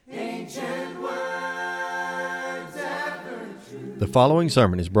The following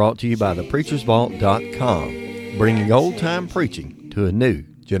sermon is brought to you by thepreachersvault.com, bringing old-time preaching to a new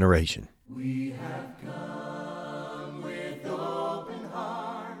generation. We have come with open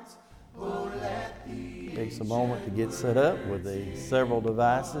hearts. Oh, let the Takes a moment to get set up with the several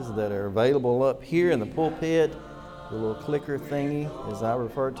devices that are available up here in the pulpit. The little clicker thingy, as I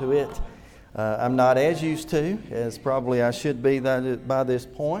refer to it. I'm not as used to as probably I should be by this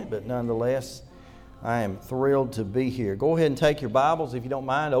point, but nonetheless, I am thrilled to be here. Go ahead and take your Bibles, if you don't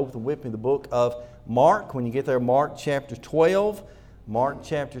mind. Open with me the book of Mark. When you get there, Mark chapter 12. Mark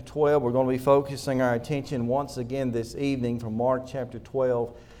chapter 12, we're going to be focusing our attention once again this evening from Mark chapter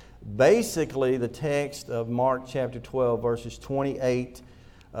 12. Basically, the text of Mark chapter 12, verses 28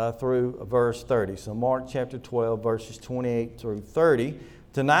 through verse 30. So Mark chapter 12, verses 28 through 30.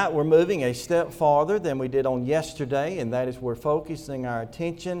 Tonight we're moving a step farther than we did on yesterday, and that is we're focusing our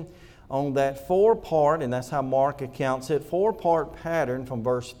attention on that four-part, and that's how Mark accounts it, four-part pattern from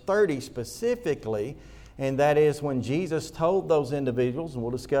verse 30 specifically, and that is when Jesus told those individuals, and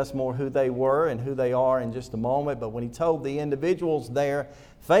we'll discuss more who they were and who they are in just a moment, but when He told the individuals there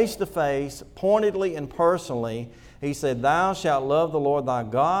face-to-face, pointedly and personally, He said, "Thou shalt love the Lord thy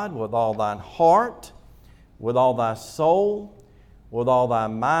God with all thine heart, with all thy soul, with all thy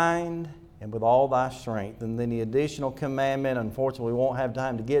mind, and with all thy strength." And then the additional commandment, unfortunately we won't have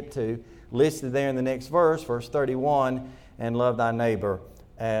time to get to, listed there in the next verse, verse 31, "and love thy neighbor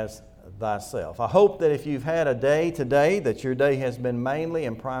as thyself." I hope that if you've had a day today, that your day has been mainly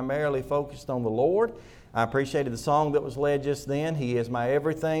and primarily focused on the Lord. I appreciated the song that was led just then, "He is my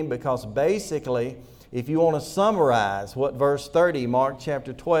everything," because basically, if you want to summarize what verse 30, Mark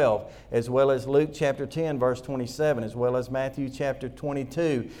chapter 12, as well as Luke chapter 10, verse 27, as well as Matthew chapter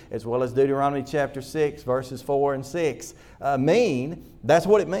 22, as well as Deuteronomy chapter 6, verses 4 and 6, mean, that's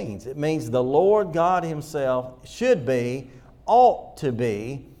what it means. It means the Lord God Himself should be, ought to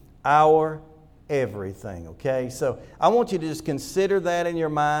be, our everything, okay? So I want you to just consider that in your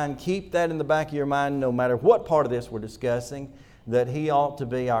mind. Keep that in the back of your mind no matter what part of this we're discussing, that He ought to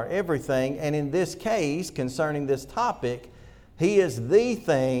be our everything. And in this case, concerning this topic, He is the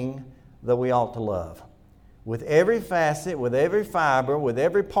thing that we ought to love. With every facet, with every fiber, with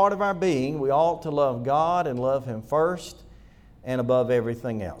every part of our being, we ought to love God and love Him first and above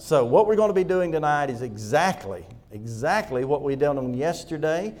everything else. So what we're going to be doing tonight is exactly what we did on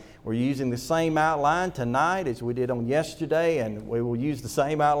yesterday. We're using the same outline tonight as we did on yesterday, and we will use the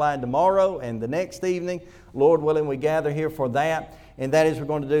same outline tomorrow and the next evening. Lord willing, we gather here for that, and that is we're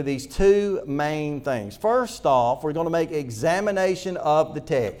going to do these two main things. First off, we're going to make examination of the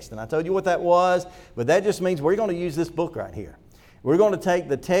text, and I told you what that was, but that just means we're going to use this book right here. We're going to take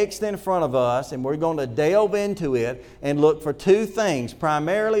the text in front of us and we're going to delve into it and look for two things.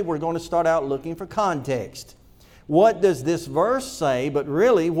 Primarily, we're going to start out looking for context. What does this verse say? But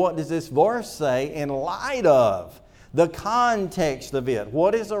really, what does this verse say in light of the context of it?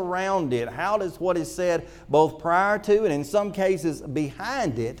 What is around it? How does what is said both prior to and in some cases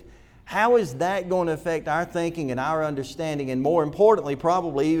behind it, how is that going to affect our thinking and our understanding? And more importantly,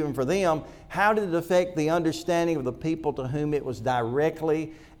 probably even for them, how did it affect the understanding of the people to whom it was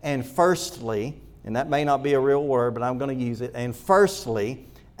directly and firstly, and that may not be a real word, but I'm going to use it, and firstly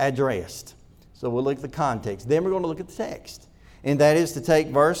addressed? So we'll look at the context. Then we're going to look at the text. And that is to take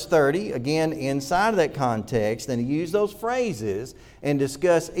verse 30, again, inside of that context, and use those phrases and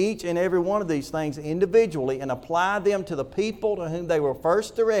discuss each and every one of these things individually and apply them to the people to whom they were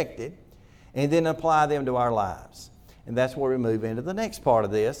first directed, and then apply them to our lives. And that's where we move into the next part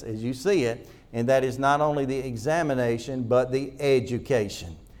of this, as you see it, and that is not only the examination, but the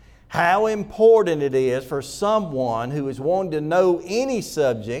education. How important it is for someone who is wanting to know any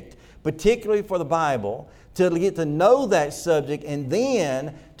subject, particularly for the Bible, to get to know that subject and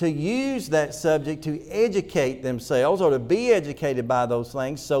then to use that subject to educate themselves or to be educated by those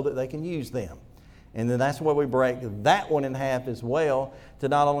things so that they can use them. And then that's where we break that one in half as well, to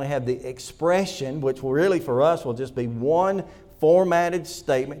not only have the expression, which will really for us will just be one formatted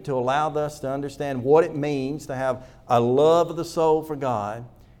statement to allow us to understand what it means to have a love of the soul for God,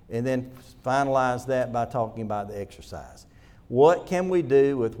 and then finalize that by talking about the exercise. What can we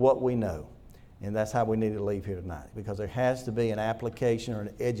do with what we know? And that's how we need to leave here tonight, because there has to be an application or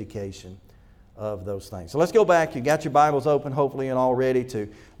an education of those things. So let's go back. You got your Bibles open, hopefully, and all ready to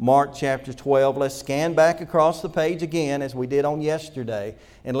Mark chapter 12. Let's scan back across the page again, as we did on yesterday,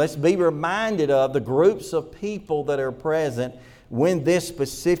 and let's be reminded of the groups of people that are present when this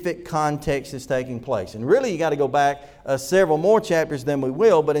specific context is taking place. And really, you got to go back several more chapters than we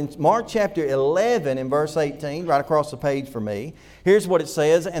will. But in Mark chapter 11, in verse 18, right across the page for me, here's what it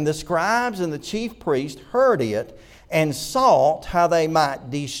says: "And the scribes and the chief priests heard it, and sought how they might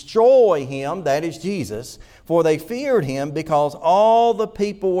destroy him, that is Jesus, for they feared him, because all the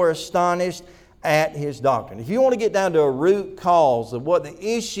people were astonished at his doctrine. If you want to get down to a root cause of what the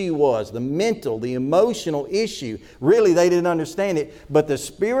issue was, the mental, the emotional issue, really they didn't understand it, but the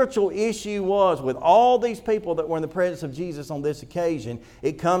spiritual issue was with all these people that were in the presence of Jesus on this occasion,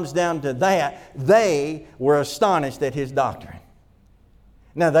 it comes down to that. They were astonished at his doctrine.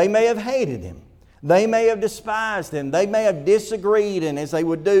 Now they may have hated him. They may have despised him. They may have disagreed, and as they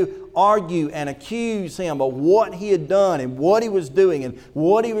would do, argue and accuse him of what he had done and what he was doing and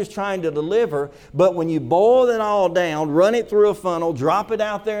what he was trying to deliver. But when you boil it all down, run it through a funnel, drop it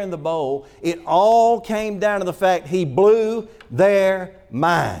out there in the bowl, it all came down to the fact he blew their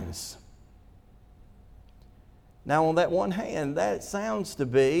minds. Now, on that one hand, that sounds to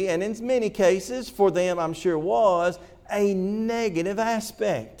be, and in many cases for them I'm sure was, a negative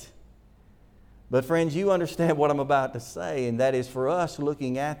aspect. But friends, you understand what I'm about to say, and that is for us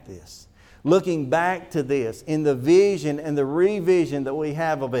looking at this, looking back to this in the vision and the revision that we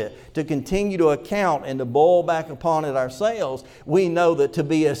have of it, to continue to account and to boil back upon it ourselves, we know that to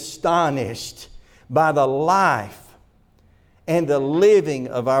be astonished by the life and the living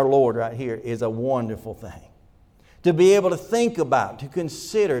of our Lord right here is a wonderful thing. To be able to think about, to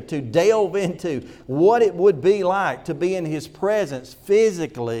consider, to delve into what it would be like to be in His presence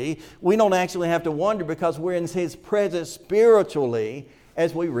physically. We don't actually have to wonder, because we're in His presence spiritually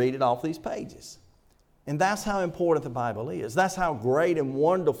as we read it off these pages. And that's how important the Bible is. That's how great and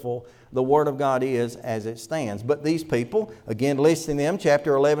wonderful the Word of God is as it stands. But these people, again listing them,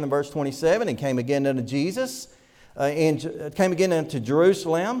 chapter 11 and verse 27, and came again unto Jesus, came again unto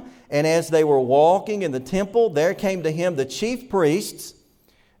Jerusalem, and as they were walking in the temple, there came to him the chief priests,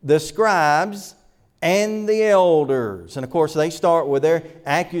 the scribes, and the elders. And of course they start with their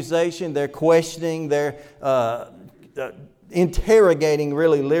accusation, their questioning, their interrogating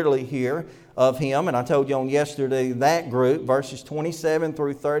really literally here of him. And I told you on yesterday that group, verses 27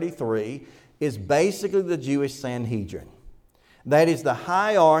 through 33, is basically the Jewish Sanhedrin. That is the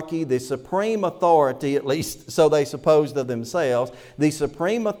hierarchy, the supreme authority, at least so they supposed of themselves. The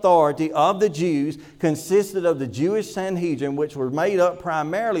supreme authority of the Jews consisted of the Jewish Sanhedrin, which were made up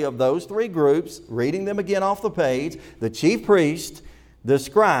primarily of those three groups, reading them again off the page, the chief priests, the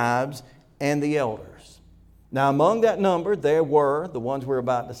scribes, and the elders. Now among that number there were the ones we're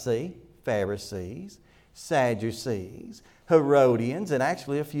about to see, Pharisees, Sadducees, Herodians, and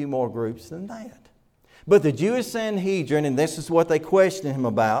actually a few more groups than that. But the Jewish Sanhedrin, and this is what they questioned him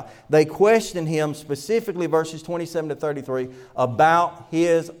about, they questioned him specifically, verses 27 to 33, about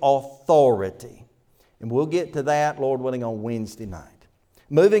his authority. And we'll get to that, Lord willing, on Wednesday night.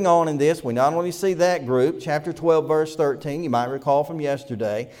 Moving on in this, we not only see that group, chapter 12, verse 13, you might recall from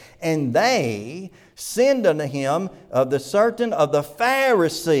yesterday, and they send unto him of the certain of the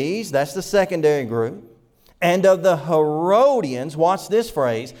Pharisees, that's the secondary group, and of the Herodians, watch this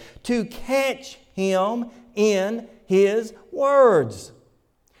phrase, to catch him in his words.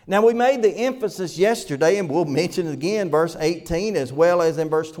 Now we made the emphasis yesterday, and we'll mention it again, verse 18 as well as in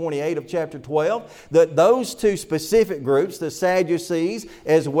verse 28 of chapter 12, that those two specific groups, the Sadducees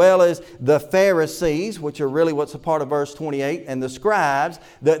as well as the Pharisees, which are really what's a part of verse 28, and the scribes,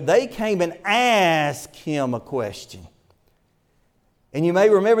 that they came and asked him a question. And you may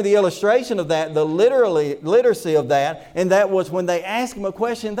remember the illustration of that, the literacy of that, and that was when they asked him a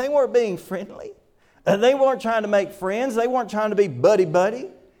question, they weren't being friendly. They weren't trying to make friends. They weren't trying to be buddy-buddy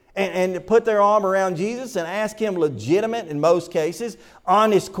and to put their arm around Jesus and ask him legitimate, in most cases,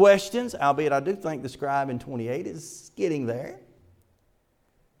 honest questions, albeit I do think the scribe in 28 is getting there.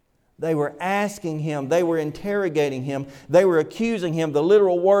 They were asking him, they were interrogating him, they were accusing him. The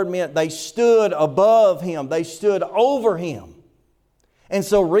literal word meant they stood above him, they stood over him. And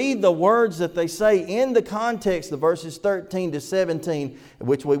so read the words that they say in the context of verses 13 to 17,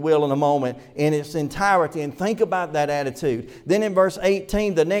 which we will in a moment, in its entirety, and think about that attitude. Then in verse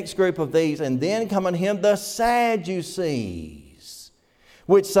 18, the next group of these, and then come on him the Sadducees,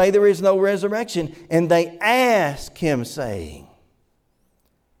 which say there is no resurrection, and they ask him, saying,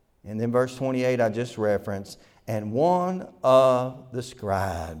 and then verse 28 I just referenced, and one of the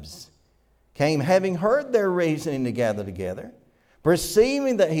scribes came, having heard their reasoning to gather together,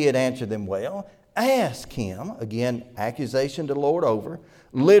 perceiving that he had answered them well, asked him, again, accusation to Lord over,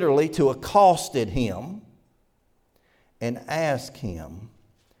 literally to accosted him, and asked him,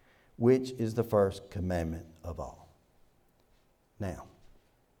 which is the first commandment of all. Now,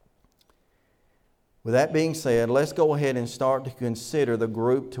 with that being said, let's go ahead and start to consider the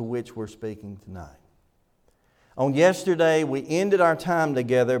group to which we're speaking tonight. On yesterday, we ended our time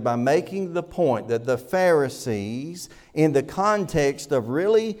together by making the point that the Pharisees, in the context of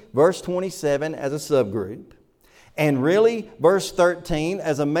really verse 27 as a subgroup, and really verse 13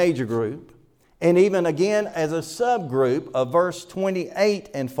 as a major group, and even again as a subgroup of verse 28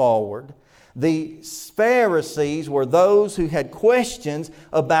 and forward, the Pharisees were those who had questions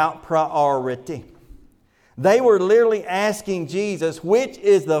about priority. They were literally asking Jesus, which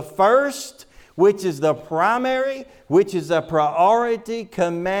is the first, which is the primary, which is the priority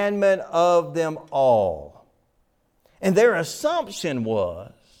commandment of them all. And their assumption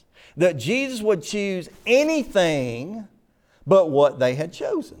was that Jesus would choose anything but what they had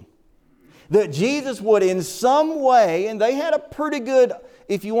chosen. That Jesus would in some way, and they had a pretty good,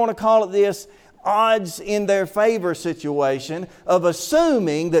 if you want to call it this, odds in their favor situation of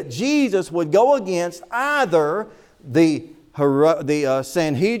assuming that Jesus would go against either the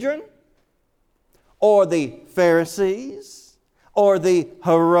Sanhedrin or the Pharisees or the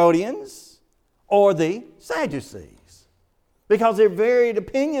Herodians or the Sadducees, because their varied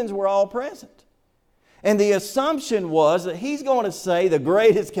opinions were all present. And the assumption was that he's going to say the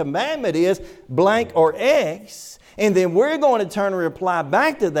greatest commandment is blank or X, and then we're going to turn and reply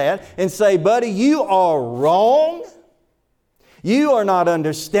back to that and say, buddy, you are wrong. You are not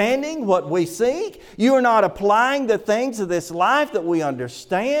understanding what we seek. You are not applying the things of this life that we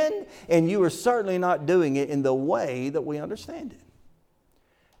understand. And you are certainly not doing it in the way that we understand it.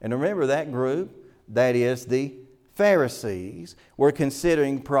 And remember, that group, that is the Pharisees, were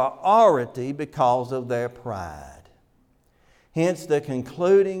considering priority because of their pride. Hence, the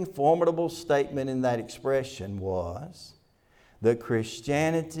concluding formidable statement in that expression was that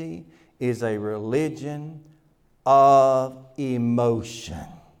Christianity is a religion of emotion.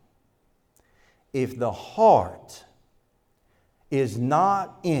 If the heart is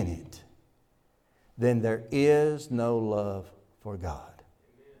not in it, then there is no love for God.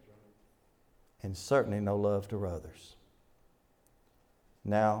 And certainly no love to others.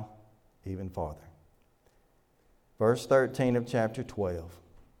 Now, even farther. Verse 13 of chapter 12.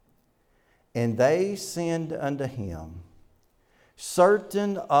 And they send unto him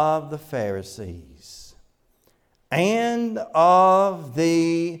certain of the Pharisees and of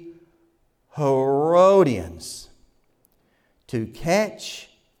the Herodians to catch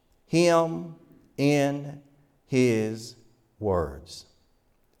him in his words.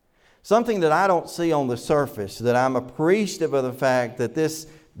 Something that I don't see on the surface, that I'm appreciative of the fact that this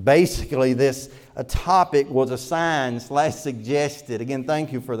topic was assigned / suggested. Again,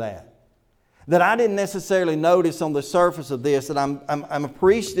 thank you for that. That I didn't necessarily notice on the surface of this, that I'm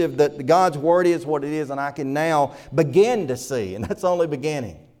appreciative that God's Word is what it is, and I can now begin to see, and that's only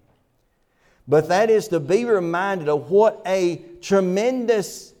beginning. But that is to be reminded of what a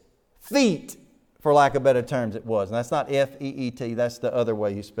tremendous feat, for lack of better terms, it was. And that's not F-E-E-T, that's the other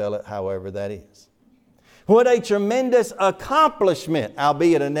way you spell it, however that is. What a tremendous accomplishment,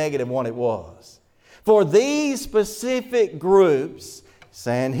 albeit a negative one, it was. For these specific groups,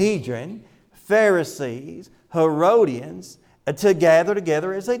 Sanhedrin, Pharisees, Herodians, to gather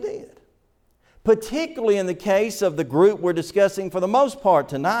together as they did. Particularly in the case of the group we're discussing for the most part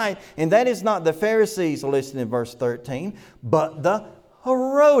tonight, and that is not the Pharisees listed in verse 13, but the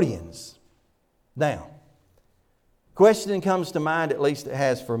Herodians. Now, question comes to mind, at least it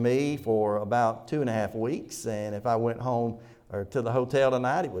has for me, for about 2.5 weeks. And if I went home or to the hotel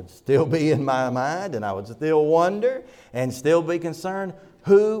tonight, it would still be in my mind, and I would still wonder and still be concerned,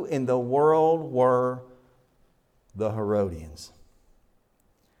 who in the world were the Herodians?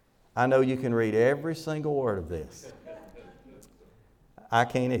 I know you can read every single word of this. I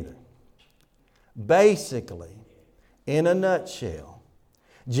can't either. Basically, in a nutshell,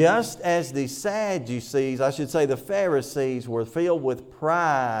 just as the Sadducees, I should say the Pharisees, were filled with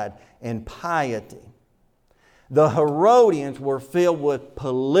pride and piety, the Herodians were filled with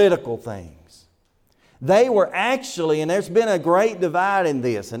political things. They were actually, and there's been a great divide in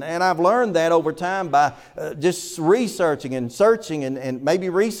this, and I've learned that over time by just researching and searching, and maybe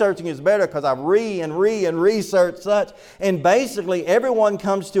researching is better because I've researched such, and basically everyone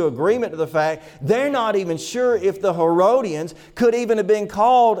comes to agreement to the fact they're not even sure if the Herodians could even have been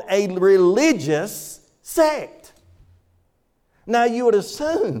called a religious sect. Now you would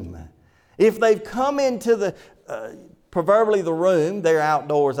assume if they've come into the proverbially the room, they're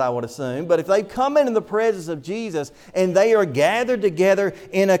outdoors I would assume, but if they come into the presence of Jesus and they are gathered together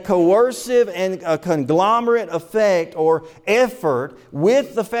in a coercive and a conglomerate effect or effort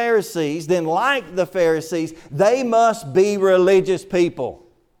with the Pharisees, then like the Pharisees, they must be religious people.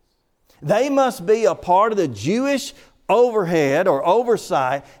 They must be a part of the Jewish overhead or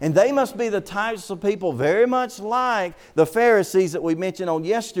oversight, and they must be the types of people very much like the Pharisees that we mentioned on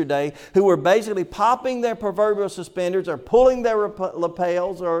yesterday, who were basically popping their proverbial suspenders or pulling their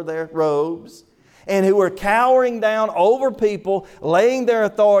lapels or their robes, and who were cowering down over people, laying their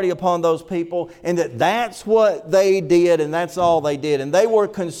authority upon those people, and that's what they did, and that's all they did. And they were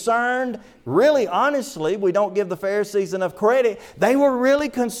concerned, really honestly, we don't give the Pharisees enough credit, they were really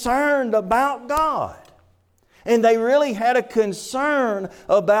concerned about God. And they really had a concern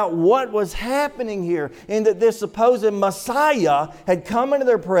about what was happening here, and that this supposed Messiah had come into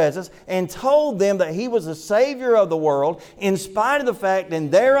their presence and told them that He was the Savior of the world, in spite of the fact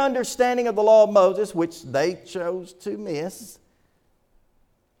in their understanding of the law of Moses, which they chose to miss,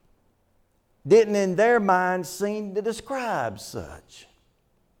 didn't in their minds seem to describe such.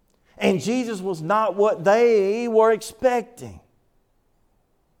 And Jesus was not what they were expecting.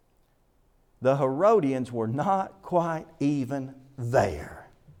 The Herodians were not quite even there.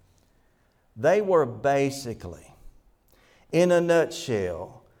 They were basically, in a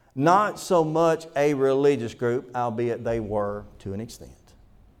nutshell, not so much a religious group, albeit they were to an extent.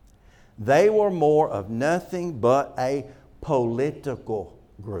 They were more of nothing but a political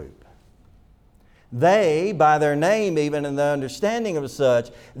group. They, by their name even and the understanding of such,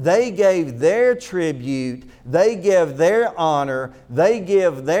 they gave their tribute, they give their honor, they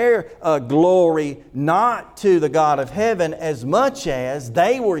give their glory not to the God of heaven as much as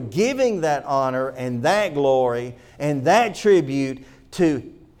they were giving that honor and that glory and that tribute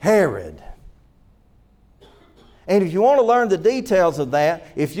to Herod. And if you want to learn the details of that,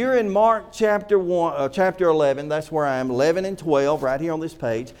 if you're in Mark chapter 11, that's where I am, 11 and 12, right here on this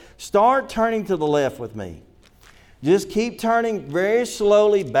page, start turning to the left with me. Just keep turning very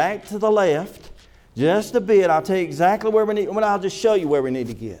slowly back to the left, just a bit. I'll tell you exactly where we need, I'll just show you where we need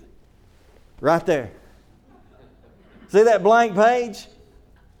to get. Right there. See that blank page?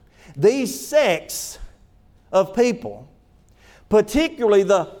 These sects of people, particularly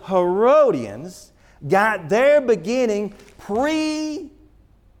the Herodians, got their beginning pre-Christian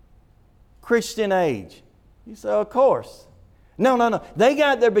age. You say, of course. No. They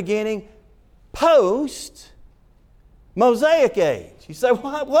got their beginning post-Mosaic age. You say,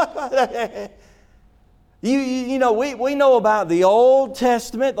 what? You know, we know about the Old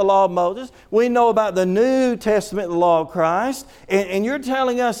Testament, the law of Moses. We know about the New Testament, the law of Christ. And you're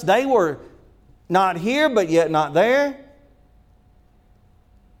telling us they were not here, but yet not there?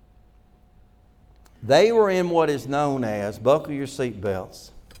 They were in what is known as, buckle your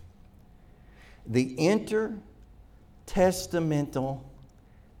seatbelts, the intertestamental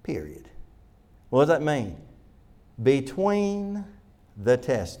period. What does that mean? Between the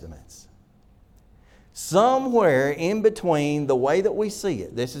testaments. Somewhere in between the way that we see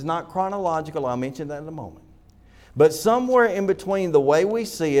it, this is not chronological, I'll mention that in a moment, but somewhere in between the way we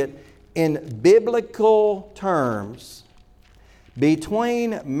see it in biblical terms,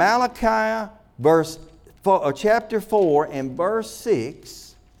 between Malachi chapter 4 and verse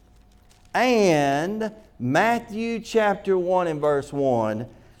 6 and Matthew chapter 1 and verse 1,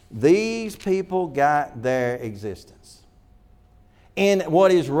 these people got their existence. In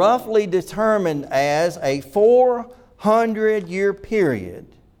what is roughly determined as a 400-year period,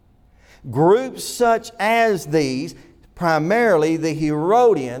 groups such as these, primarily the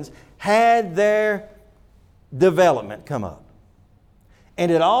Herodians, had their development come up. And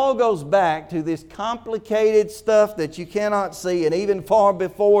it all goes back to this complicated stuff that you cannot see, and even far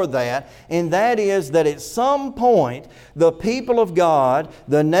before that. And that is that at some point, the people of God,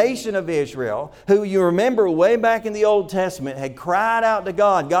 the nation of Israel, who you remember way back in the Old Testament, had cried out to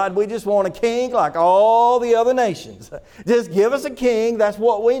God, God, we just want a king like all the other nations. Just give us a king, that's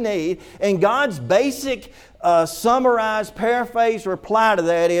what we need. And God's basic summarized, paraphrased reply to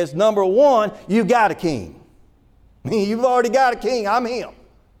that is, number one, you got a king. You've already got a king. I'm him.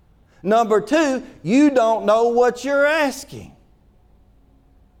 Number two, you don't know what you're asking.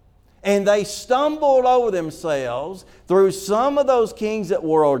 And they stumbled over themselves through some of those kings that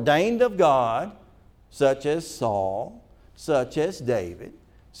were ordained of God, such as Saul, such as David,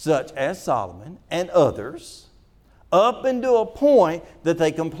 such as Solomon, and others, up into a point that they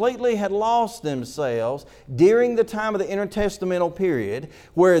completely had lost themselves during the time of the intertestamental period,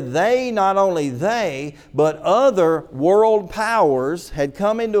 where not only they, but other world powers had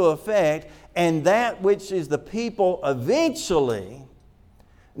come into effect, and that which is the people eventually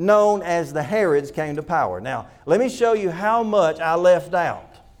known as the Herods came to power. Now, let me show you how much I left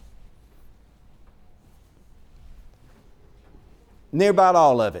out. Near about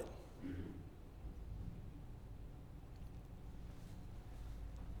all of it.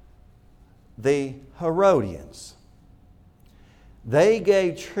 The Herodians They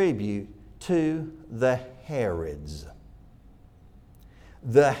gave tribute to the Herods.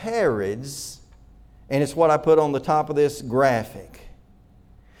 The Herods, and it's what I put on the top of this graphic.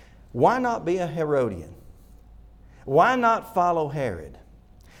 Why not be a Herodian? Why not follow Herod?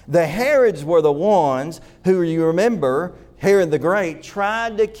 The Herods were the ones who, you remember, Herod the Great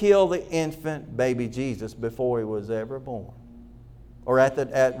tried to kill the infant baby Jesus before he was ever born, or right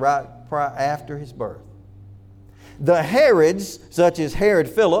after his birth. The Herods, such as Herod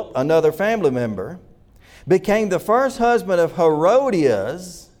Philip, another family member, became the first husband of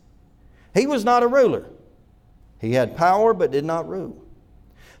Herodias. He was not a ruler. He had power but did not rule.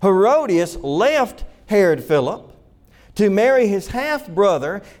 Herodias left Herod Philip to marry his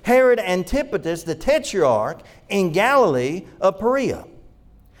half-brother, Herod Antipas, the tetrarch in Galilee of Perea.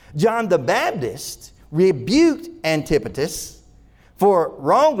 John the Baptist rebuked Antipas for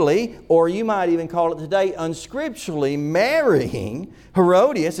wrongly, or you might even call it today, unscripturally marrying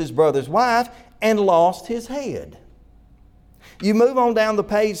Herodias, his brother's wife, and lost his head. You move on down the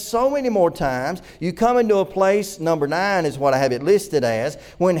page so many more times, you come into a place, number 9 is what I have it listed as,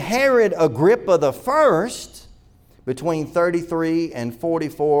 when Herod Agrippa the First, between 33 and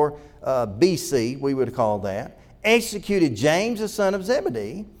 44 BC, we would call that, executed James the son of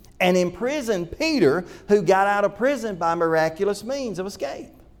Zebedee and imprisoned Peter, who got out of prison by miraculous means of escape.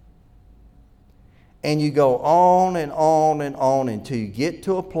 And you go on and on and on until you get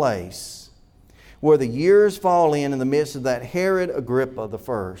to a place where the years fall in the midst of that Herod Agrippa the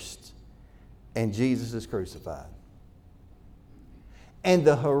First, and Jesus is crucified. And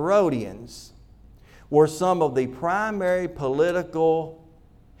the Herodians were some of the primary political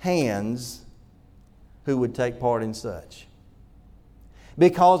hands who would take part in such.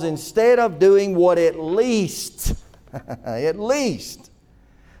 Because instead of doing what at least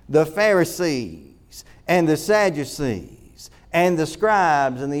the Pharisees and the Sadducees and the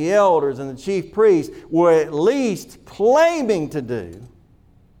scribes and the elders and the chief priests were at least claiming to do,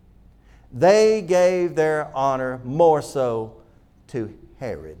 they gave their honor more so to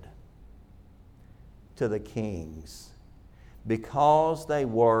Herod, to the kings, because they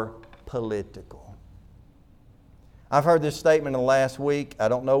were political. I've heard this statement in the last week. I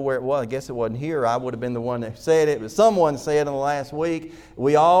don't know where it was. I guess it wasn't here. I would have been the one that said it. But someone said in the last week,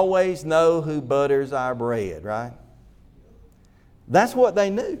 we always know who butters our bread, right? That's what they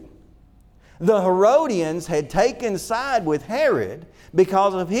knew. The Herodians had taken side with Herod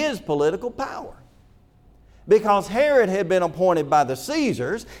because of his political power. Because Herod had been appointed by the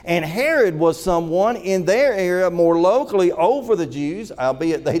Caesars, and Herod was someone in their area more locally over the Jews,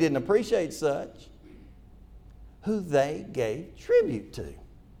 albeit they didn't appreciate such, who they gave tribute to.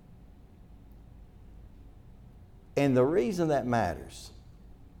 And the reason that matters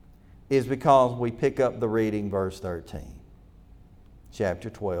is because we pick up the reading, verse 13, chapter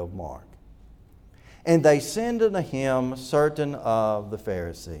 12, Mark. And they send unto him certain of the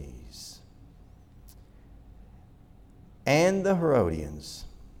Pharisees and the Herodians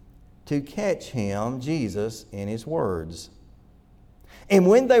to catch him, Jesus, in his words. And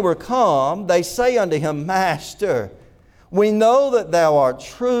when they were come, they say unto him, Master, we know that thou art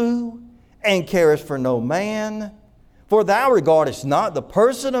true and carest for no man, for thou regardest not the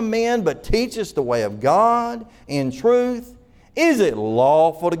person of men, but teachest the way of God in truth. Is it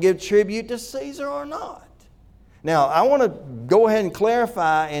lawful to give tribute to Caesar or not? Now, I want to go ahead and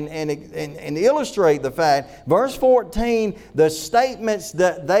clarify and illustrate the fact. Verse 14, the statements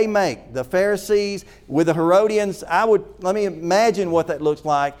that they make, the Pharisees with the Herodians, let me imagine what that looks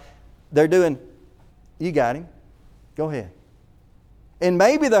like. They're doing, you got him. Go ahead. And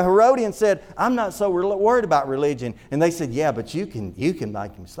maybe the Herodians said, I'm not so worried about religion. And they said, yeah, but you can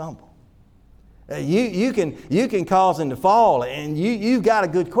make him stumble. You can cause him to fall. And you've got a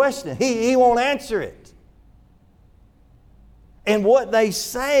good question. He won't answer it. And what they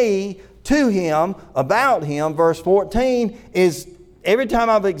say to him, about him, verse 14, is every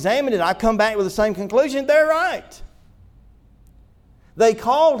time I've examined it, I come back with the same conclusion. They're right. They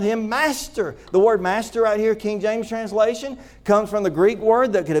called him master. The word master right here, King James translation, comes from the Greek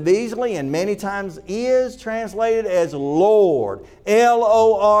word that could have easily and many times is translated as Lord.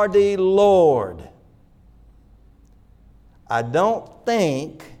 L-O-R-D, Lord. I don't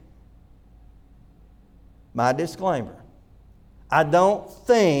think, my disclaimer, I don't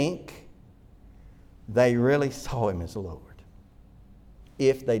think they really saw him as Lord.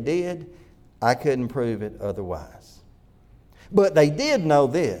 If they did, I couldn't prove it otherwise. But they did know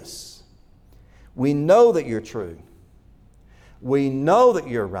this. We know that you're true. We know that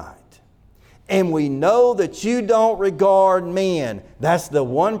you're right. And we know that you don't regard men. That's the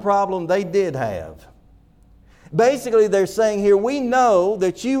one problem they did have. Basically, they're saying here, we know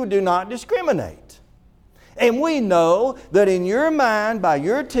that you do not discriminate. And we know that in your mind, by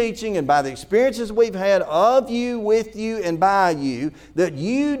your teaching and by the experiences we've had of you, with you, and by you, that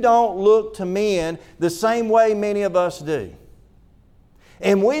you don't look to men the same way many of us do.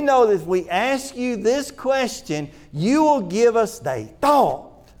 And we know that if we ask you this question, you will give us, they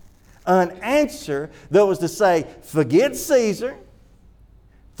thought, an answer that was to say, forget Caesar,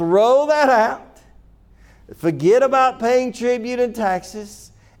 throw that out, forget about paying tribute and taxes,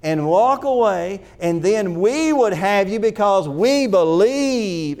 and walk away, and then we would have you because we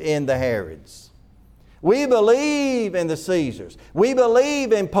believe in the Herods. We believe in the Caesars. We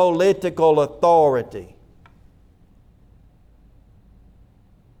believe in political authority.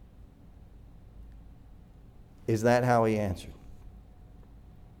 Is that how he answered?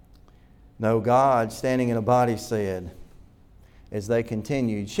 No, God, standing in a body, said, as they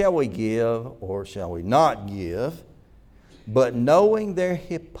continued, shall we give or shall we not give? But knowing their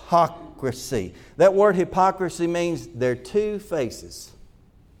hypocrisy. That word hypocrisy means their two faces.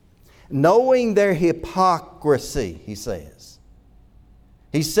 Knowing their hypocrisy, he says.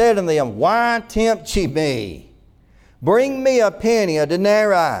 He said unto them, why tempt ye me? Bring me a penny, a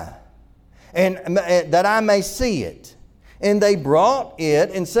denarii, and that I may see it. And they brought it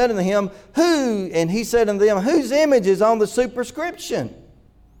and said unto him, who? And he said unto them, whose image is on the superscription?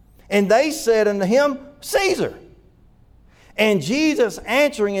 And they said unto him, Caesar. And Jesus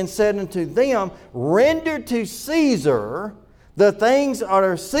answering and said unto them, render to Caesar the things that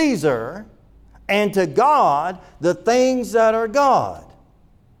are Caesar, and to God the things that are God.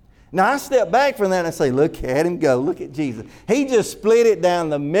 Now I step back from that and I say, look at him go. Look at Jesus. He just split it down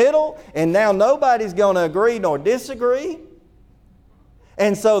the middle, and now nobody's going to agree nor disagree.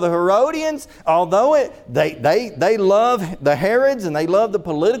 And so the Herodians, although they love the Herods and they love the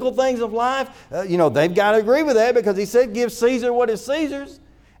political things of life, they've got to agree with that because he said, give Caesar what is Caesar's.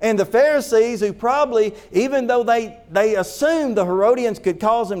 And the Pharisees, who probably, even though they assumed the Herodians could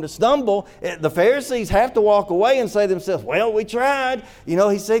cause them to stumble, the Pharisees have to walk away and say to themselves, well, we tried.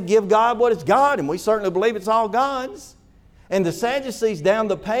 He said, give God what is God, and we certainly believe it's all God's. And the Sadducees down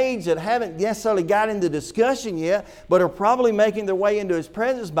the page that haven't necessarily got into discussion yet, but are probably making their way into his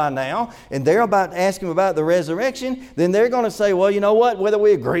presence by now, and they're about to ask him about the resurrection, then they're going to say, well, you know what? Whether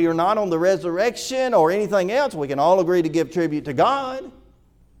we agree or not on the resurrection or anything else, we can all agree to give tribute to God.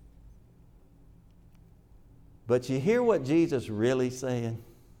 But you hear what Jesus really said?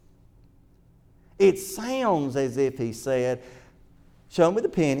 It sounds as if he said, show me the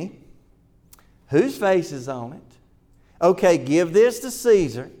penny. Whose face is on it? Okay, give this to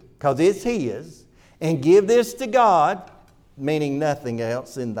Caesar, because it's his, and give this to God, meaning nothing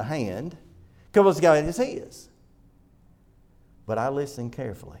else in the hand, because God is his. But I listened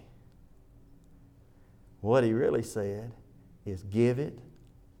carefully. What he really said is give it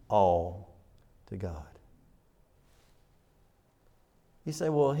all to God. You say,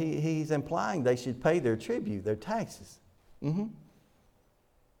 well, he's implying they should pay their tribute, their taxes.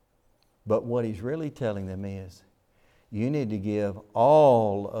 But what he's really telling them is, you need to give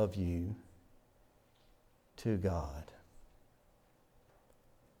all of you to God.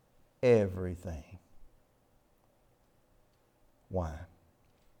 Everything. Why?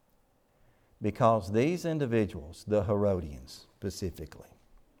 Because these individuals, the Herodians specifically,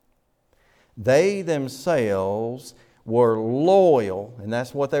 they themselves were loyal, and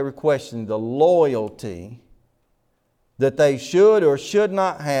that's what they were questioning, the loyalty that they should or should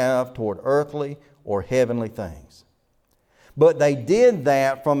not have toward earthly or heavenly things. But they did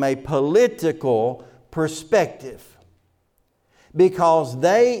that from a political perspective because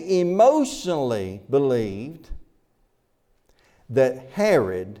they emotionally believed that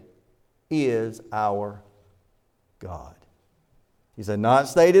Herod is our God. He said, not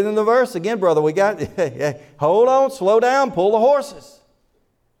stated in the verse. Again, brother, we got, hold on, slow down, pull the horses.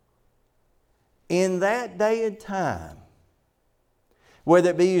 In that day and time,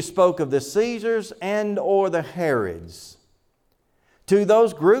 whether it be you spoke of the Caesars and or the Herods, to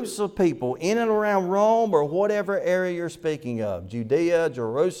those groups of people in and around Rome or whatever area you're speaking of, Judea,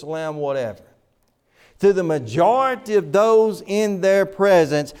 Jerusalem, whatever, to the majority of those in their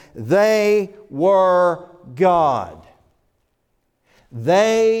presence, they were God.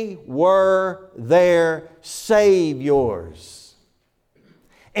 They were their saviors.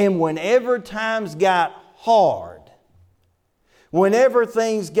 And whenever times got hard, whenever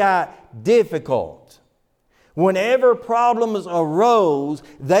things got difficult, whenever problems arose,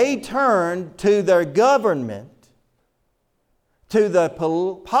 they turned to their government, to the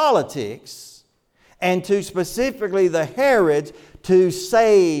politics, and to specifically the Herods to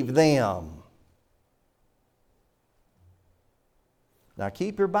save them. Now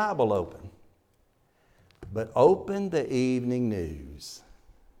keep your Bible open. But open the evening news.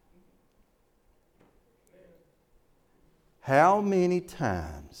 How many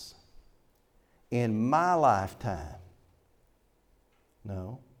times in my lifetime?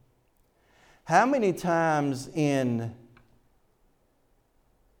 No. How many times in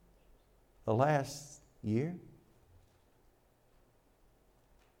the last year?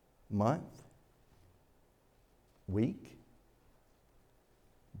 Month? Week?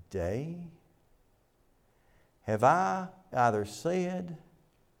 Day? Have I either said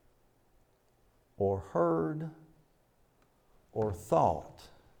or heard or thought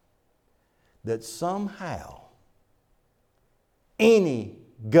that somehow any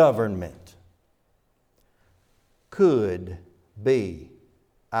government could be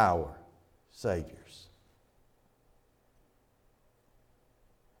our saviors?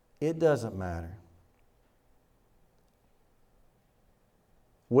 It doesn't matter.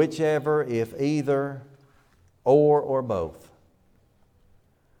 Whichever, if either, or both.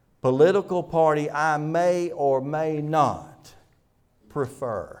 Political party I may or may not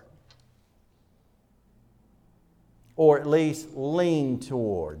prefer, or at least lean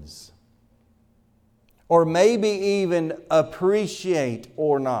towards, or maybe even appreciate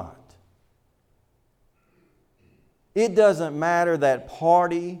or not. It doesn't matter that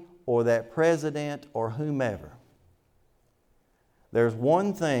party or that president or whomever. There's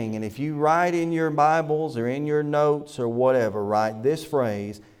one thing, and if you write in your Bibles or in your notes or whatever, write this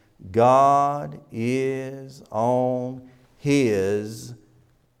phrase: God is on His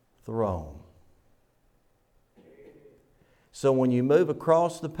throne. So when you move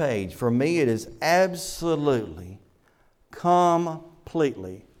across the page, for me it is absolutely,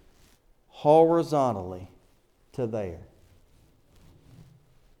 completely, horizontally to there.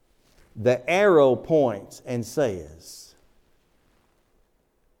 The arrow points and says,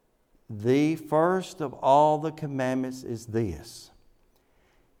 the first of all the commandments is this: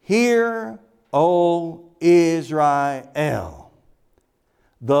 Hear, O Israel,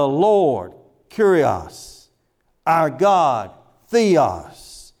 the Lord, Kyrios, our God,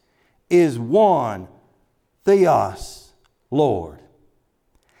 Theos, is one, Theos, Lord.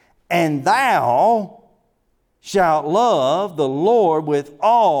 And thou shalt love the Lord with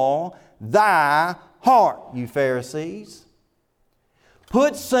all thy heart, you Pharisees.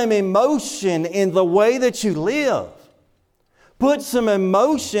 Put some emotion in the way that you live. Put some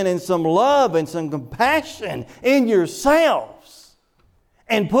emotion and some love and some compassion in yourselves.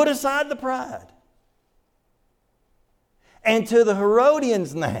 And put aside the pride. And to the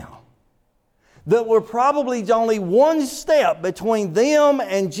Herodians now, that were probably only one step between them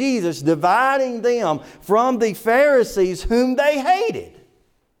and Jesus, dividing them from the Pharisees whom they hated.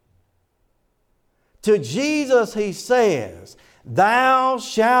 To Jesus he says, Thou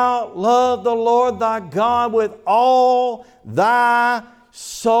shalt love the Lord thy God with all thy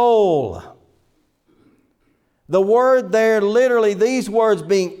soul. The word there, literally, these words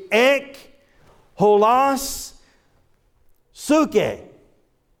being ek, holos, suke.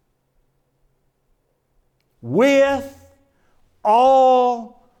 With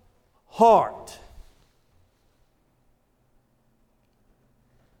all heart.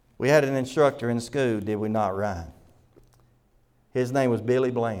 We had an instructor in school, did we not, Ryan? His name was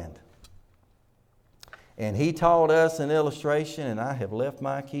Billy Bland. And he taught us an illustration, and I have left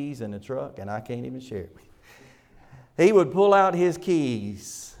my keys in the truck, and I can't even share it. He would pull out his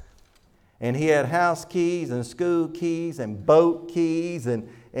keys, and he had house keys and school keys and boat keys and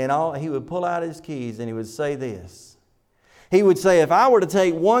all. He would pull out his keys, and he would say this. He would say, if I were to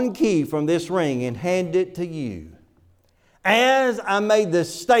take one key from this ring and hand it to you, as I made the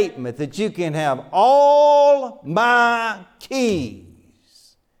statement that you can have all my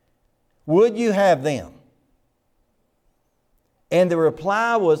keys, would you have them? And the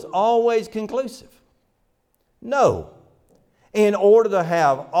reply was always conclusive. No. In order to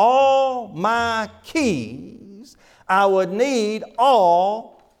have all my keys, I would need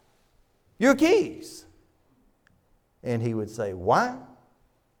all your keys. And he would say, why?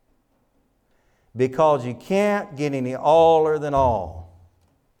 Because you can't get any aller than all.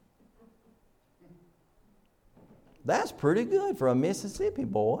 That's pretty good for a Mississippi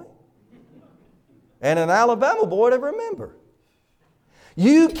boy and an Alabama boy to remember.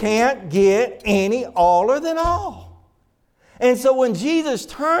 You can't get any aller than all. And so when Jesus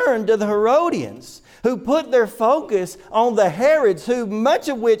turned to the Herodians, who put their focus on the Herods, who much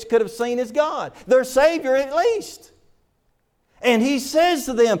of which could have seen as God, their Savior at least. And he says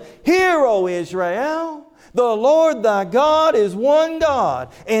to them, Hear, O Israel, The Lord thy God is one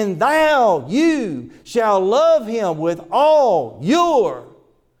God, and you shall love Him with all your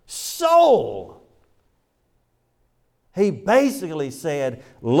soul. He basically said,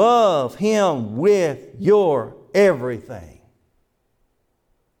 love Him with your everything.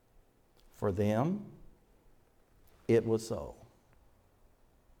 For them, it was so.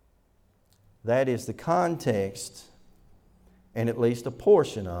 That is the context, and at least a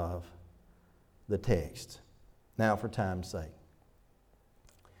portion of the text. Now, for time's sake,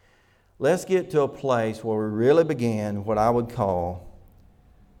 let's get to a place where we really begin what I would call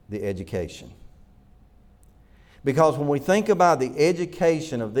the education. Because when we think about the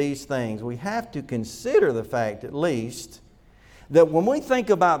education of these things, we have to consider the fact, at least, that when we think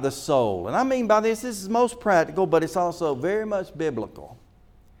about the soul, and I mean by this is most practical, but it's also very much biblical.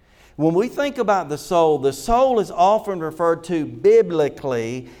 When we think about the soul is often referred to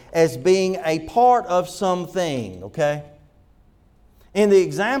biblically as being a part of something, okay? In the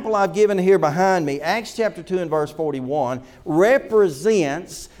example I've given here behind me, Acts chapter 2 and verse 41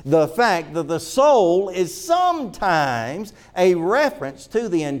 represents the fact that the soul is sometimes a reference to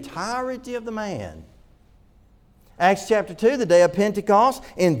the entirety of the man. Acts chapter 2, the day of Pentecost,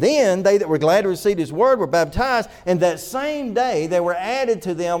 and then they that were glad to receive His word were baptized, and that same day there were added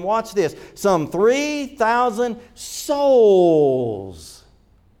to them, watch this, some 3,000 souls.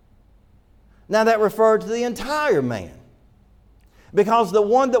 Now that referred to the entire man. Because the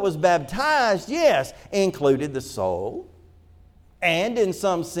one that was baptized, yes, included the soul, and in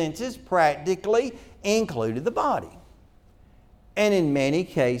some senses practically included the body. And in many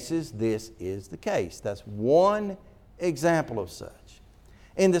cases, this is the case. That's one example of such.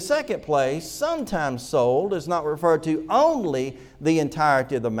 In the second place, sometimes soul does not refer to only the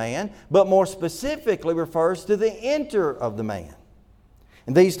entirety of the man, but more specifically refers to the inner of the man.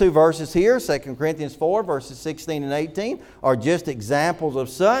 And these two verses here, 2 Corinthians 4, verses 16 and 18, are just examples of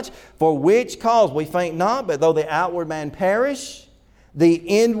such. For which cause we faint not, but though the outward man perish, the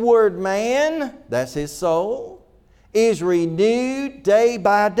inward man, that's his soul, is renewed day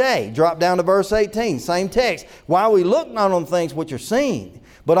by day. Drop down to verse 18, same text. While we look not on things which are seen,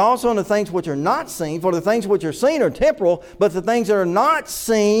 but also on the things which are not seen. For the things which are seen are temporal, but the things that are not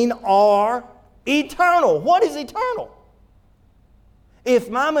seen are eternal. What is eternal? If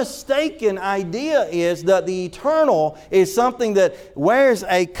my mistaken idea is that the eternal is something that wears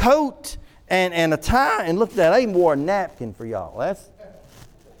a coat and a tie, and look at that, I even wore a napkin for y'all.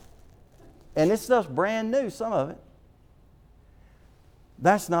 And this stuff's brand new, some of it.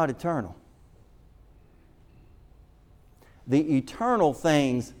 That's not eternal. The eternal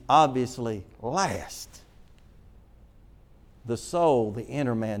things obviously last. The soul, the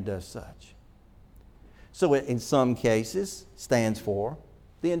inner man, does such. So it, in some cases, stands for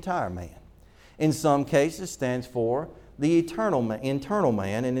the entire man. In some cases, stands for the internal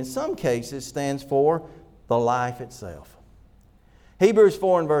man. And in some cases, stands for the life itself. Hebrews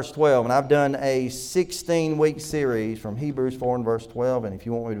 4 and verse 12, and I've done a 16-week series from Hebrews 4 and verse 12, and if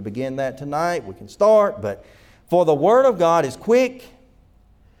you want me to begin that tonight, we can start. But for the Word of God is quick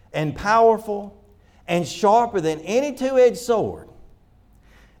and powerful and sharper than any two-edged sword,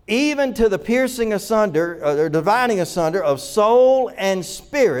 even to the piercing asunder, or dividing asunder of soul and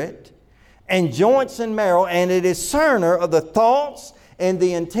spirit and joints and marrow, and a discerner of the thoughts and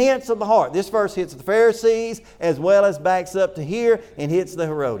the intents of the heart. This verse hits the Pharisees as well as backs up to here and hits the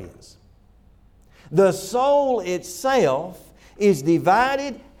Herodians. The soul itself is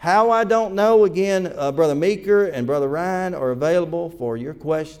divided. How, I don't know. Again, Brother Meeker and Brother Ryan are available for your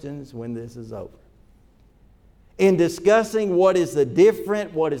questions when this is over. In discussing what is the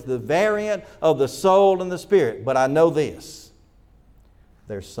variant of the soul and the spirit. But I know this.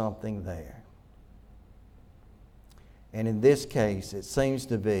 There's something there. And in this case, it seems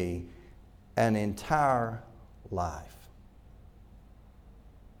to be an entire life.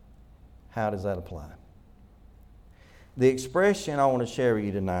 How does that apply? The expression I want to share with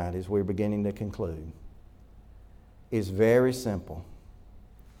you tonight as we're beginning to conclude is very simple.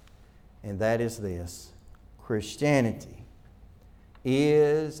 And that is this: Christianity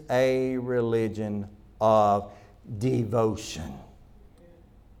is a religion of devotion.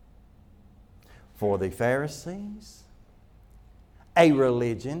 For the Pharisees, a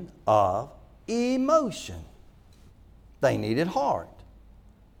religion of emotion. They needed heart.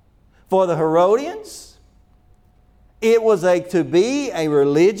 For the Herodians, it was to be a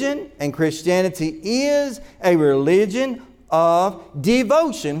religion, and Christianity is a religion of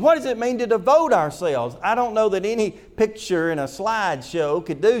devotion. What does it mean to devote ourselves? I don't know that any picture in a slideshow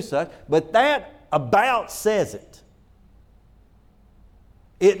could do such, but that about says it.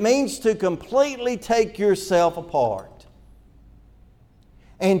 It means to completely take yourself apart.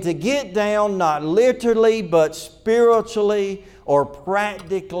 And to get down, not literally, but spiritually or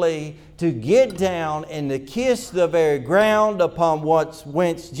practically, to get down and to kiss the very ground upon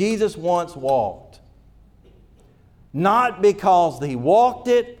whence Jesus once walked. Not because He walked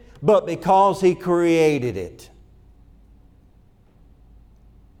it, but because He created it.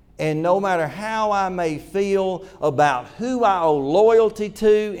 And no matter how I may feel about who I owe loyalty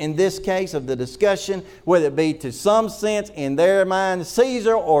to, in this case of the discussion, whether it be to some sense in their mind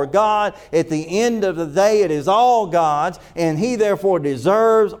Caesar or God, at the end of the day it is all God's, and He therefore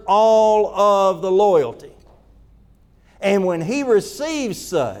deserves all of the loyalty. And when He receives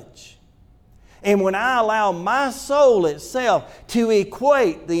such, and when I allow my soul itself to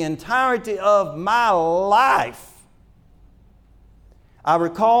equate the entirety of my life, I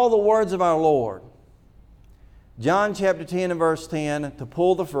recall the words of our Lord. John chapter 10 and verse 10, to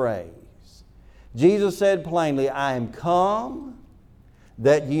pull the phrase. Jesus said plainly, I am come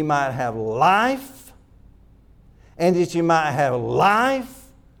that ye might have life, and that ye might have life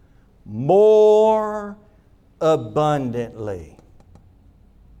more abundantly.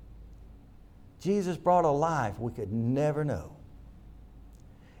 Jesus brought a life we could never know.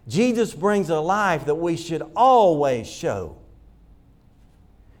 Jesus brings a life that we should always show.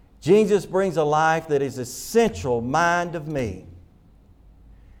 Jesus brings a life that is essential mind of me.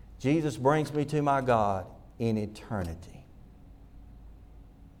 Jesus brings me to my God in eternity.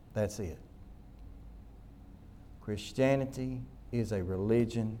 That's it. Christianity is a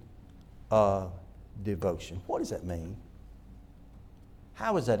religion of devotion. What does that mean?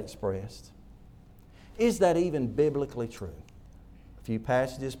 How is that expressed? Is that even biblically true? A few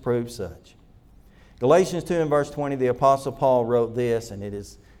passages prove such. Galatians 2 and verse 20, the Apostle Paul wrote this, and it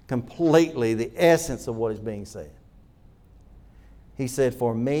is completely the essence of what is being said. He said,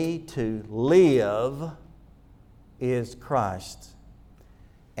 for me to live is Christ,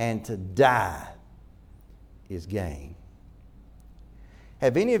 and to die is gain.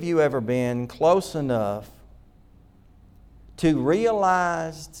 Have any of you ever been close enough to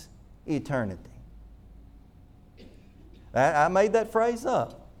realize eternity? I made that phrase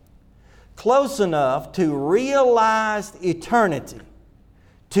up. Close enough to realize eternity,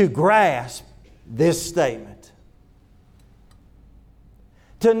 to grasp this statement.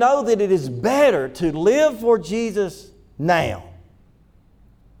 To know that it is better to live for Jesus now.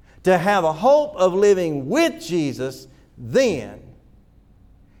 To have a hope of living with Jesus then.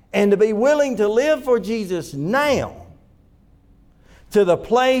 And to be willing to live for Jesus now to the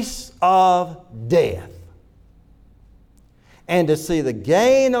place of death. And to see the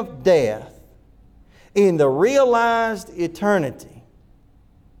gain of death in the realized eternity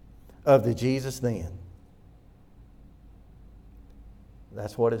of the Jesus then.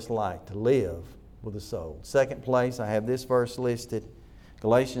 That's what it's like to live with a soul. Second place, I have this verse listed.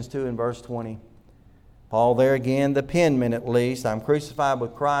 Galatians 2 and verse 20. Paul there again, the penman at least. I'm crucified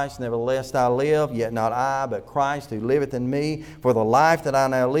with Christ, nevertheless I live, yet not I, but Christ who liveth in me. For the life that I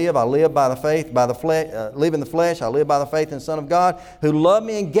now live, I live by the faith, live in the flesh. I live by the faith in the Son of God, who loved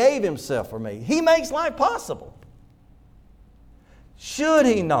me and gave Himself for me. He makes life possible. Should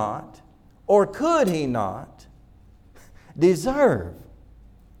He not, or could He not, deserve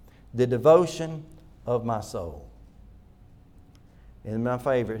the devotion of my soul? And my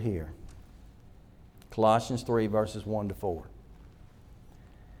favorite here, Colossians 3 verses 1 to 4.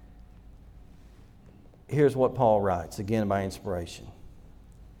 Here's what Paul writes, again by inspiration.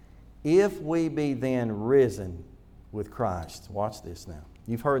 If we be then risen with Christ, watch this now.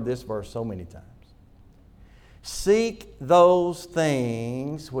 You've heard this verse so many times. Seek those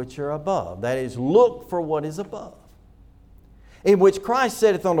things which are above. That is, look for what is above. In which Christ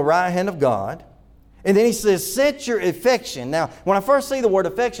sitteth on the right hand of God. And then he says, set your affection. Now, when I first see the word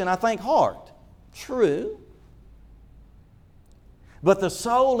affection, I think heart. True. But the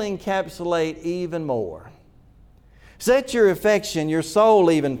soul encapsulates even more. Set your affection, your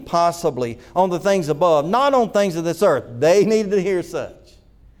soul even possibly, on the things above, not on things of this earth. They needed to hear such.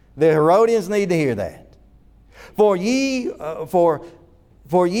 The Herodians need to hear that. For ye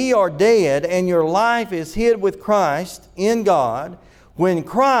are dead, and your life is hid with Christ in God. When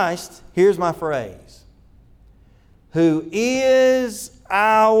Christ, here's my phrase, who is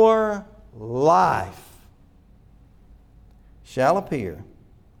our life, shall appear,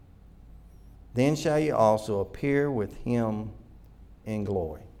 then shall ye also appear with Him in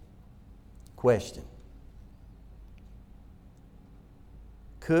glory. Question.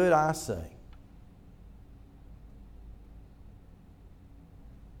 Could I say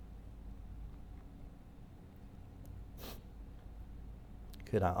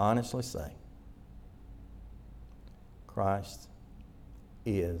could I honestly say, Christ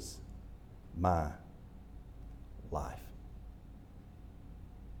is my life.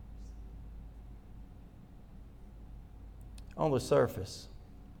 On the surface,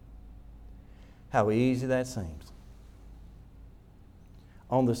 how easy that seems.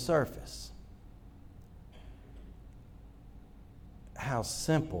 On the surface, how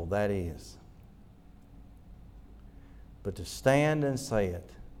simple that is. But to stand and say it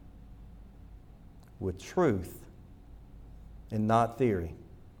with truth and not theory,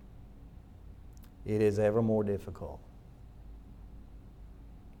 it is ever more difficult.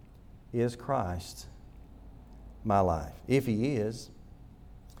 Is Christ my life? If He is,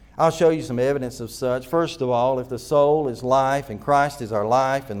 I'll show you some evidence of such. First of all, if the soul is life and Christ is our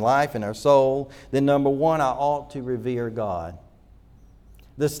life and life in our soul, then number one, I ought to revere God.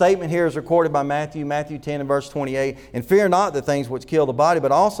 The statement here is recorded by Matthew 10 and verse 28. And fear not the things which kill the body,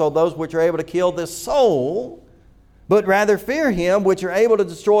 but also those which are able to kill the soul, but rather fear Him which are able to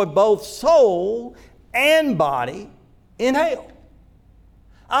destroy both soul and body in hell.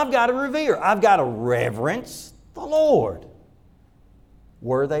 I've got to revere. I've got to reverence the Lord.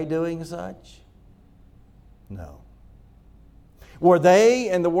 Were they doing such? No. Were they,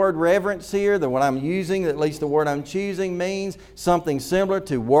 and the word reverence here, the one I'm using, at least the word I'm choosing, means something similar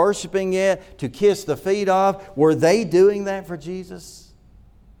to worshiping it, to kiss the feet of. Were they doing that for Jesus?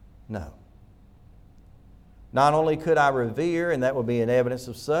 No. Not only could I revere, and that would be an evidence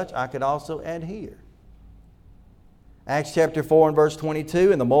of such, I could also adhere. Acts chapter 4 and verse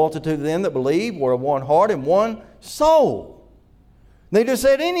 22, and the multitude of them that believed were of one heart and one soul. Neither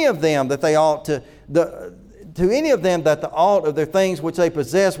said any of them that they ought to any of them that the ought of their things which they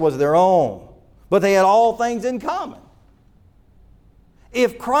possessed was their own, but they had all things in common.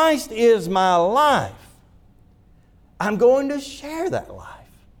 If Christ is my life, I'm going to share that life.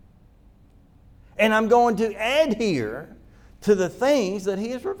 And I'm going to adhere to the things that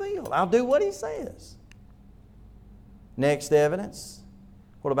He has revealed. I'll do what He says. Next evidence,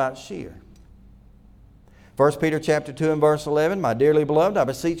 what about sheer? 1 Peter chapter 2 and verse 11, my dearly beloved, I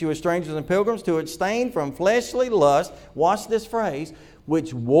beseech you as strangers and pilgrims to abstain from fleshly lust, watch this phrase,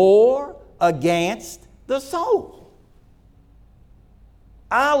 which war against the soul.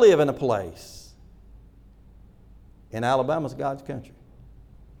 I live in a place, and Alabama's God's country.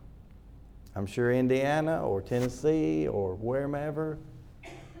 I'm sure Indiana or Tennessee or wherever,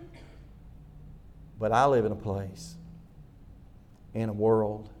 but I live in a place, in a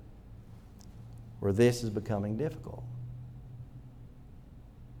world, where this is becoming difficult.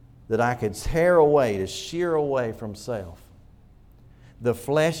 That I could tear away, to shear away from self, the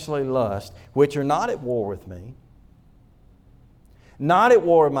fleshly lust, which are not at war with me, not at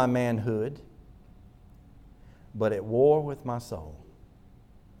war with my manhood, but at war with my soul.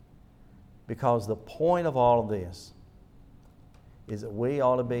 Because the point of all of this is that we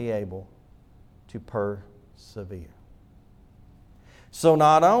ought to be able to persevere. So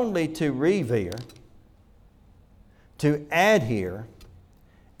not only to revere, to adhere,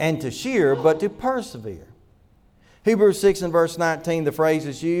 and to sheer, but to persevere. Hebrews 6 and verse 19, the phrase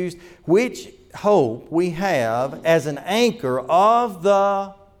is used, which hope we have as an anchor of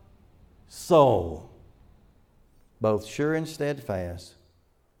the soul, both sure and steadfast,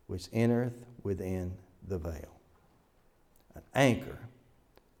 which entereth within the veil. An anchor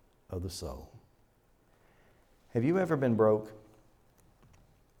of the soul. Have you ever been broke?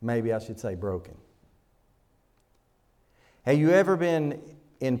 Maybe I should say broken. Have you ever been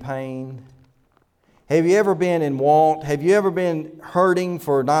in pain? Have you ever been in want? Have you ever been hurting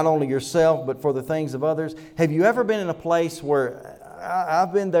for not only yourself but for the things of others? Have you ever been in a place where,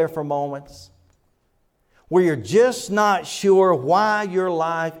 I've been there for moments, where you're just not sure why your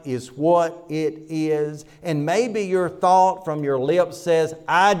life is what it is, and maybe your thought from your lips says,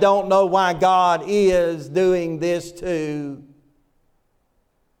 I don't know why God is doing this too.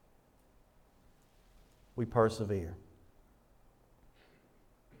 We persevere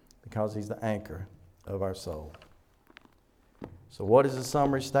because He's the anchor of our soul. So what is the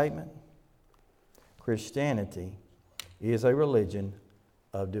summary statement? Christianity is a religion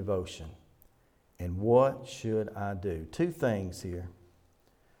of devotion. And what should I do? Two things here.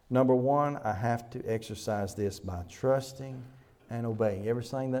 Number one, I have to exercise this by trusting and obeying. You ever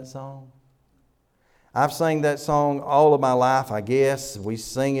sang that song? I've sang that song all of my life, I guess. We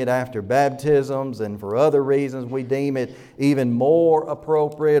sing it after baptisms, and for other reasons we deem it even more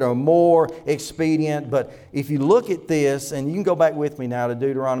appropriate or more expedient. But if you look at this, and you can go back with me now to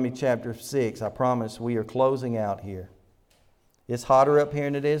Deuteronomy chapter 6. I promise we are closing out here. It's hotter up here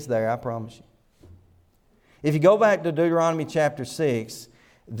than it is there, I promise you. If you go back to Deuteronomy chapter 6,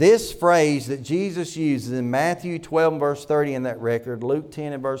 This phrase that Jesus uses in Matthew 12 and verse 30 in that record, Luke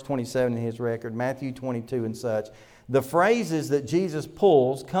 10 and verse 27 in his record, Matthew 22 and such, the phrases that Jesus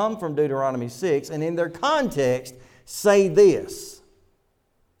pulls come from Deuteronomy 6, and in their context say this.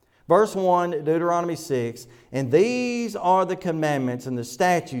 Verse 1, Deuteronomy 6, "And these are the commandments and the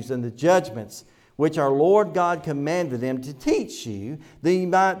statutes and the judgments which our Lord God commanded them to teach you, that you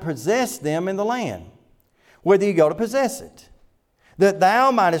might possess them in the land, whether you go to possess it. That thou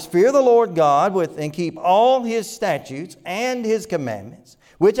mightest fear the Lord God and keep all His statutes and His commandments,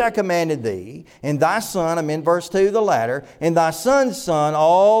 which I commanded thee, and thy son," I'm in verse 2, the latter, "and thy son's son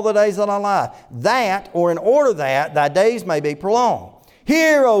all the days of thy life, that," or in order that, "thy days may be prolonged.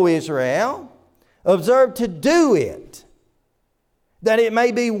 Hear, O Israel, observe to do it, that it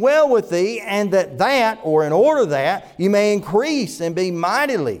may be well with thee, and that, or in order that, you may increase and be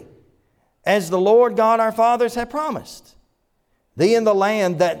mightily, as the Lord God our fathers have promised thee in the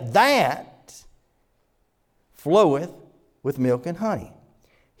land that floweth with milk and honey.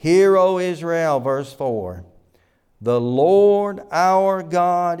 Hear, O Israel," verse 4, "the Lord our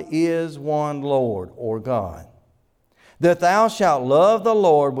God is one Lord," or God, "that thou shalt love the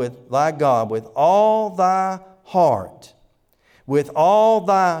Lord with thy God with all thy heart, with all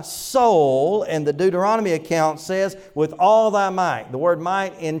thy soul," and the Deuteronomy account says, "with all thy might." The word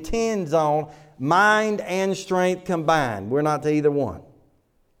might intends on mind and strength combined. We're not to either one.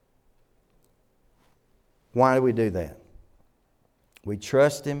 Why do we do that? We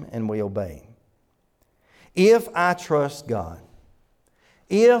trust Him and we obey Him. If I trust God,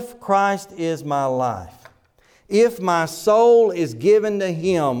 if Christ is my life, if my soul is given to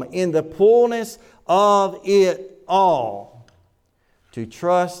Him in the fullness of it all, to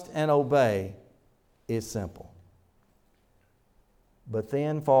trust and obey is simple. But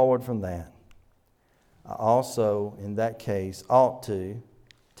then forward from that, I also, in that case, ought to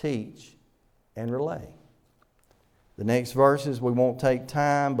teach and relay. The next verses we won't take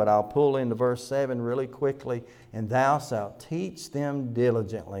time, but I'll pull into verse 7 really quickly. "And thou shalt teach them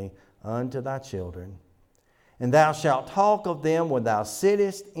diligently unto thy children, and thou shalt talk of them when thou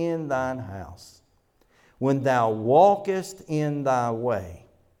sittest in thine house, when thou walkest in thy way,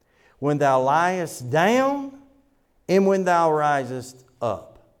 when thou liest down, and when thou risest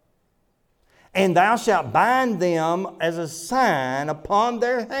up. And thou shalt bind them as a sign upon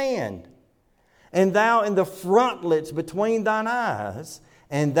their hand, and thou in the frontlets between thine eyes,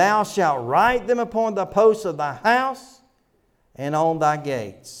 and thou shalt write them upon the posts of thy house and on thy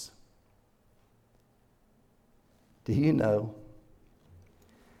gates." Do you know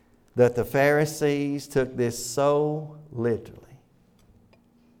that the Pharisees took this so literally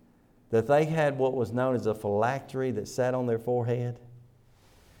that they had what was known as a phylactery that sat on their forehead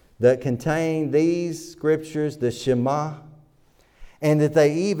that contained these scriptures, the Shema, and that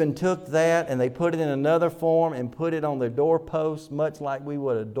they even took that and they put it in another form and put it on their doorpost, much like we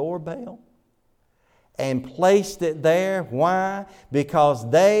would a doorbell, and placed it there. Why? Because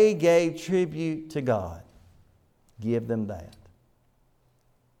they gave tribute to God. Give them that.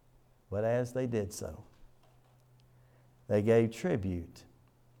 But as they did so, they gave tribute,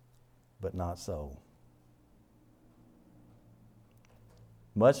 but not soul.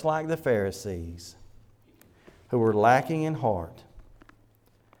 Much like the Pharisees, who were lacking in heart,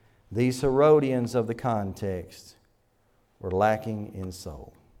 these Herodians of the context were lacking in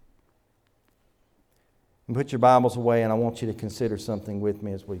soul. And put your Bibles away, and I want you to consider something with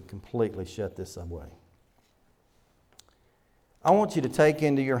me as we completely shut this away. I want you to take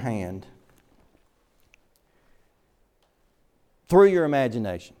into your hand, through your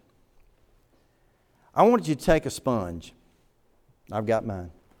imagination, I want you to take a sponge. I've got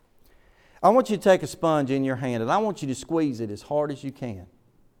mine. I want you to take a sponge in your hand, and I want you to squeeze it as hard as you can.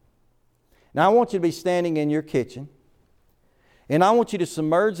 Now, I want you to be standing in your kitchen, and I want you to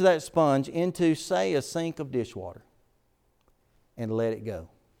submerge that sponge into, say, a sink of dishwater and let it go.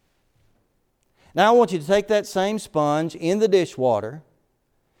 Now, I want you to take that same sponge in the dishwater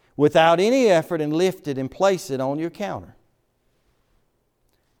without any effort and lift it and place it on your counter.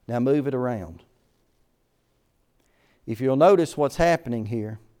 Now, move it around. If you'll notice what's happening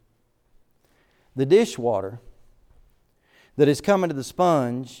here, the dishwater that is coming to the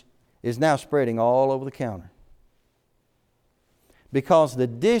sponge is now spreading all over the counter. Because the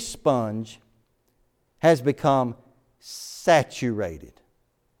dish sponge has become saturated.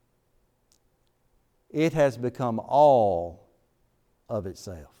 It has become all of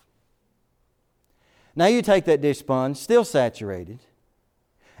itself. Now you take that dish sponge, still saturated,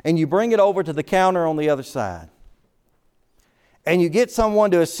 and you bring it over to the counter on the other side. and you get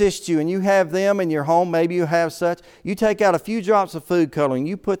someone to assist you, and you have them in your home, maybe you have such, you take out a few drops of food coloring,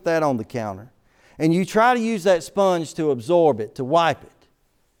 you put that on the counter, and you try to use that sponge to absorb it, to wipe it.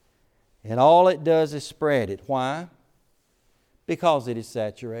 And all it does is spread it. Why? Because it is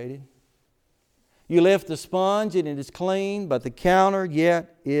saturated. You lift the sponge and it is clean, but the counter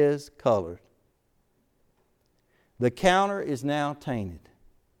yet is colored. The counter is now tainted.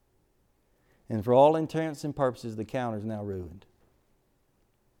 And for all intents and purposes, the counter is now ruined.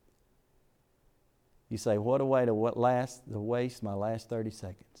 You say, what a way to waste my last 30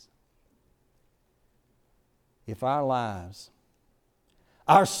 seconds. If our lives,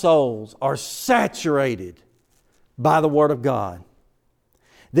 our souls are saturated by the Word of God,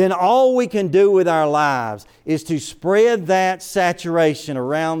 then all we can do with our lives is to spread that saturation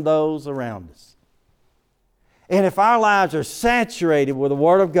around those around us. And if our lives are saturated with the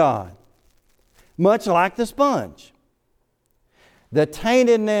Word of God, much like the sponge, the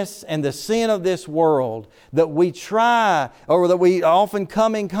taintedness and the sin of this world that we try or that we often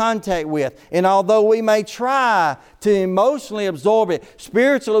come in contact with, and although we may try to emotionally absorb it,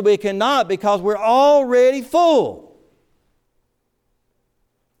 spiritually we cannot because we're already full.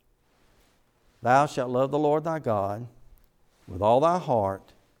 Thou shalt love the Lord thy God with all thy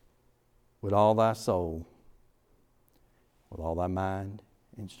heart, with all thy soul, with all thy mind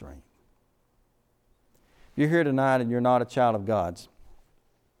and strength. If you're here tonight and you're not a child of God's,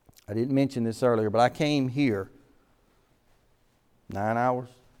 I didn't mention this earlier, but I came here 9 hours,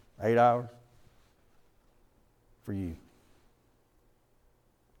 8 hours for you.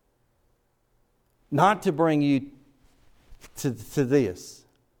 Not to bring you to this,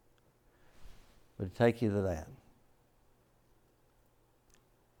 but to take you to that.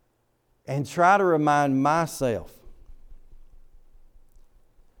 And try to remind myself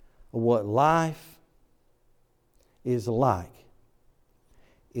of what life is like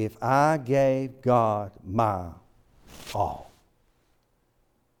if I gave God my all.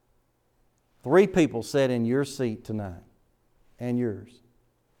 3 people sat in your seat tonight, and yours,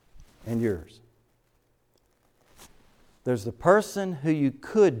 and yours. There's the person who you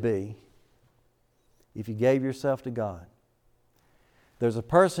could be if you gave yourself to God. There's a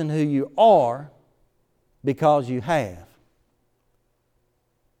person who you are because you have.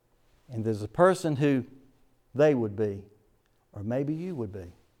 And there's a person who they would be, or maybe you would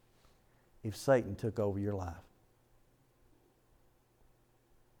be, if Satan took over your life.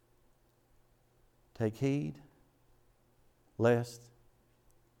 Take heed, lest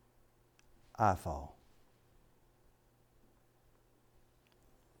I fall.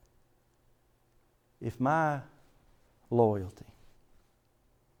 If my loyalty,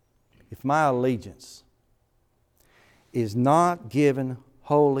 if my allegiance is not given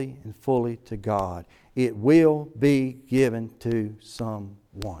wholly and fully to God, it will be given to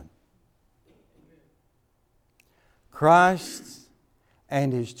someone. Christ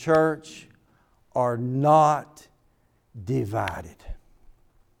and His church are not divided.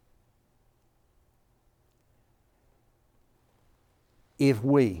 If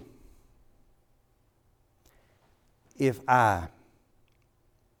I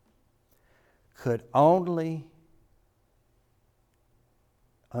could only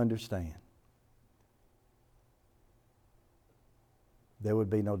understand, there would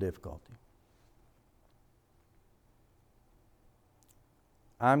be no difficulty.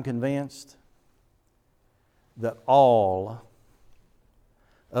 I'm convinced that all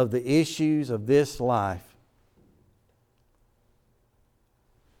of the issues of this life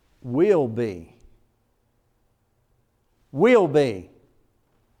will be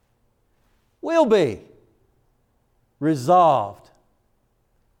resolved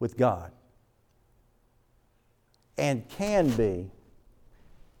with God, and can be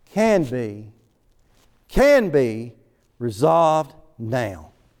resolved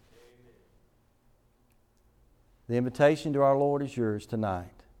now. The invitation to our Lord is yours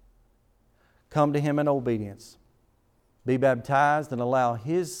tonight. Come to Him in obedience. Be baptized and allow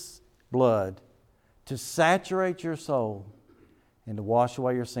His blood to saturate your soul and to wash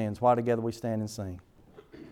away your sins. While together we stand and sing.